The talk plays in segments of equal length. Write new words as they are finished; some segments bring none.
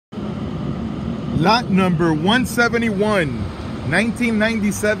Lot number 171,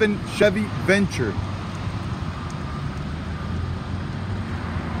 1997 Chevy Venture.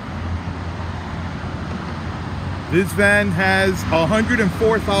 This van has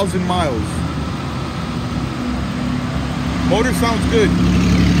 104,000 miles. Motor sounds good.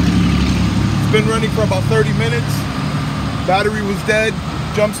 It's been running for about 30 minutes. Battery was dead,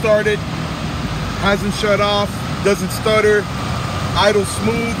 jump started, hasn't shut off, doesn't stutter, idle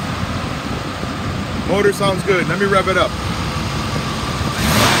smooth. Motor sounds good. Let me rev it up.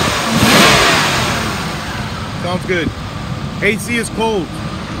 Sounds good. AC is cold.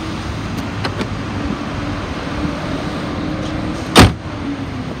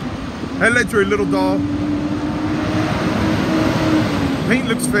 Headlights are a little dull. Paint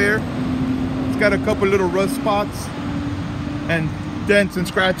looks fair. It's got a couple little rust spots and dents and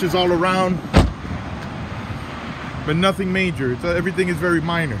scratches all around, but nothing major. Everything is very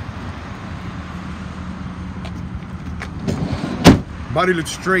minor. Body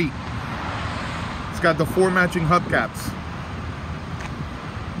looks straight. It's got the 4 matching hubcaps.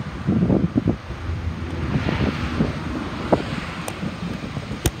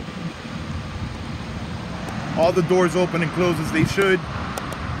 All the doors open and close as they should.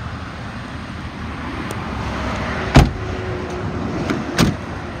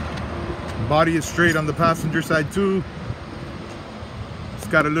 Body is straight on the passenger side too. It's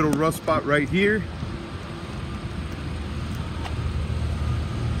got a little rust spot right here.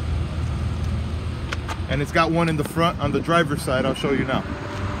 And it's got one in the front on the driver's side. I'll show you now.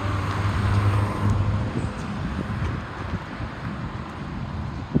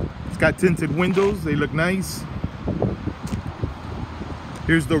 It's got tinted windows. They look nice.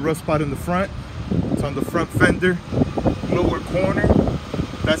 Here's the rust spot in the front. It's on the front fender, lower corner.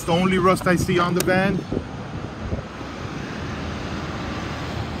 That's the only rust I see on the van.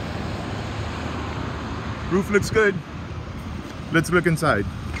 Roof looks good. Let's look inside.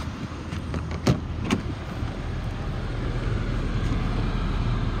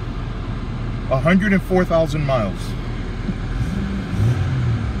 A 104,000 miles.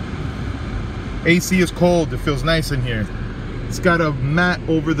 AC is cold. It feels nice in here. It's got a mat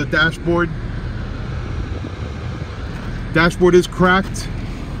over the dashboard. Dashboard is cracked.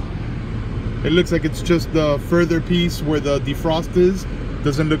 It looks like it's just the further piece where the defrost is.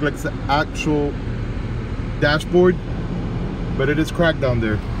 Doesn't look like it's the actual dashboard, but it is cracked down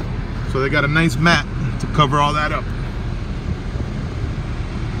there. So they got a nice mat to cover all that up.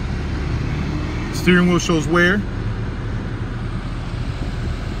 Steering wheel shows wear.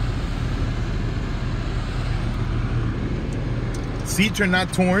 Seats are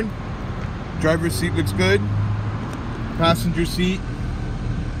not torn. Driver's seat looks good. Passenger seat.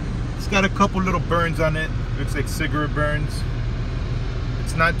 It's got a couple little burns on it. Looks like cigarette burns.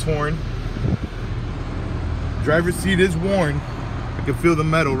 It's not torn. Driver's seat is worn. I can feel the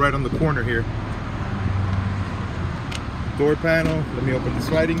metal right on the corner here. Door panel. Let me open the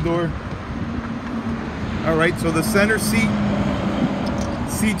sliding door. All right, so the center seat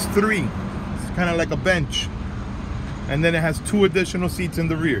seats 3. It's kind of like a bench. And then it has 2 additional seats in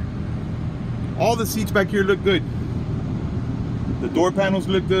the rear. All the seats back here look good. The door panels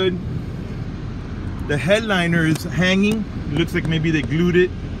look good. The headliner is hanging. It looks like maybe they glued it.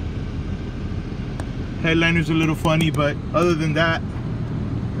 Headliner's a little funny, but other than that,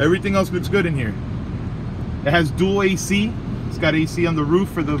 everything else looks good in here. It has dual AC. It's got AC on the roof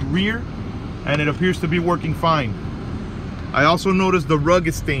for the rear, and it appears to be working fine. I also noticed the rug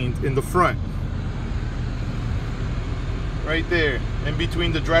is stained in the front. Right there, in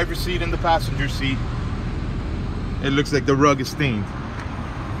between the driver's seat and the passenger seat. It looks like the rug is stained.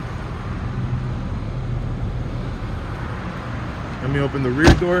 Let me open the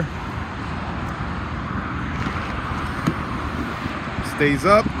rear door. Stays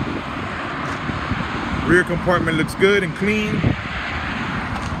up. Rear compartment looks good and clean.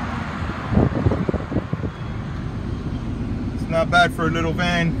 It's not bad for a little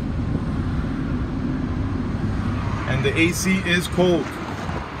van. And the AC is cold.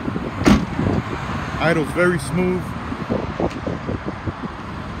 Idle's very smooth.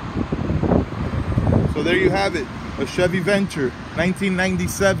 So there you have it. A Chevy Venture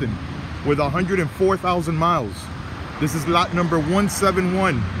 1997 with 104,000 miles. This is lot number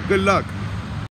 171. Good luck.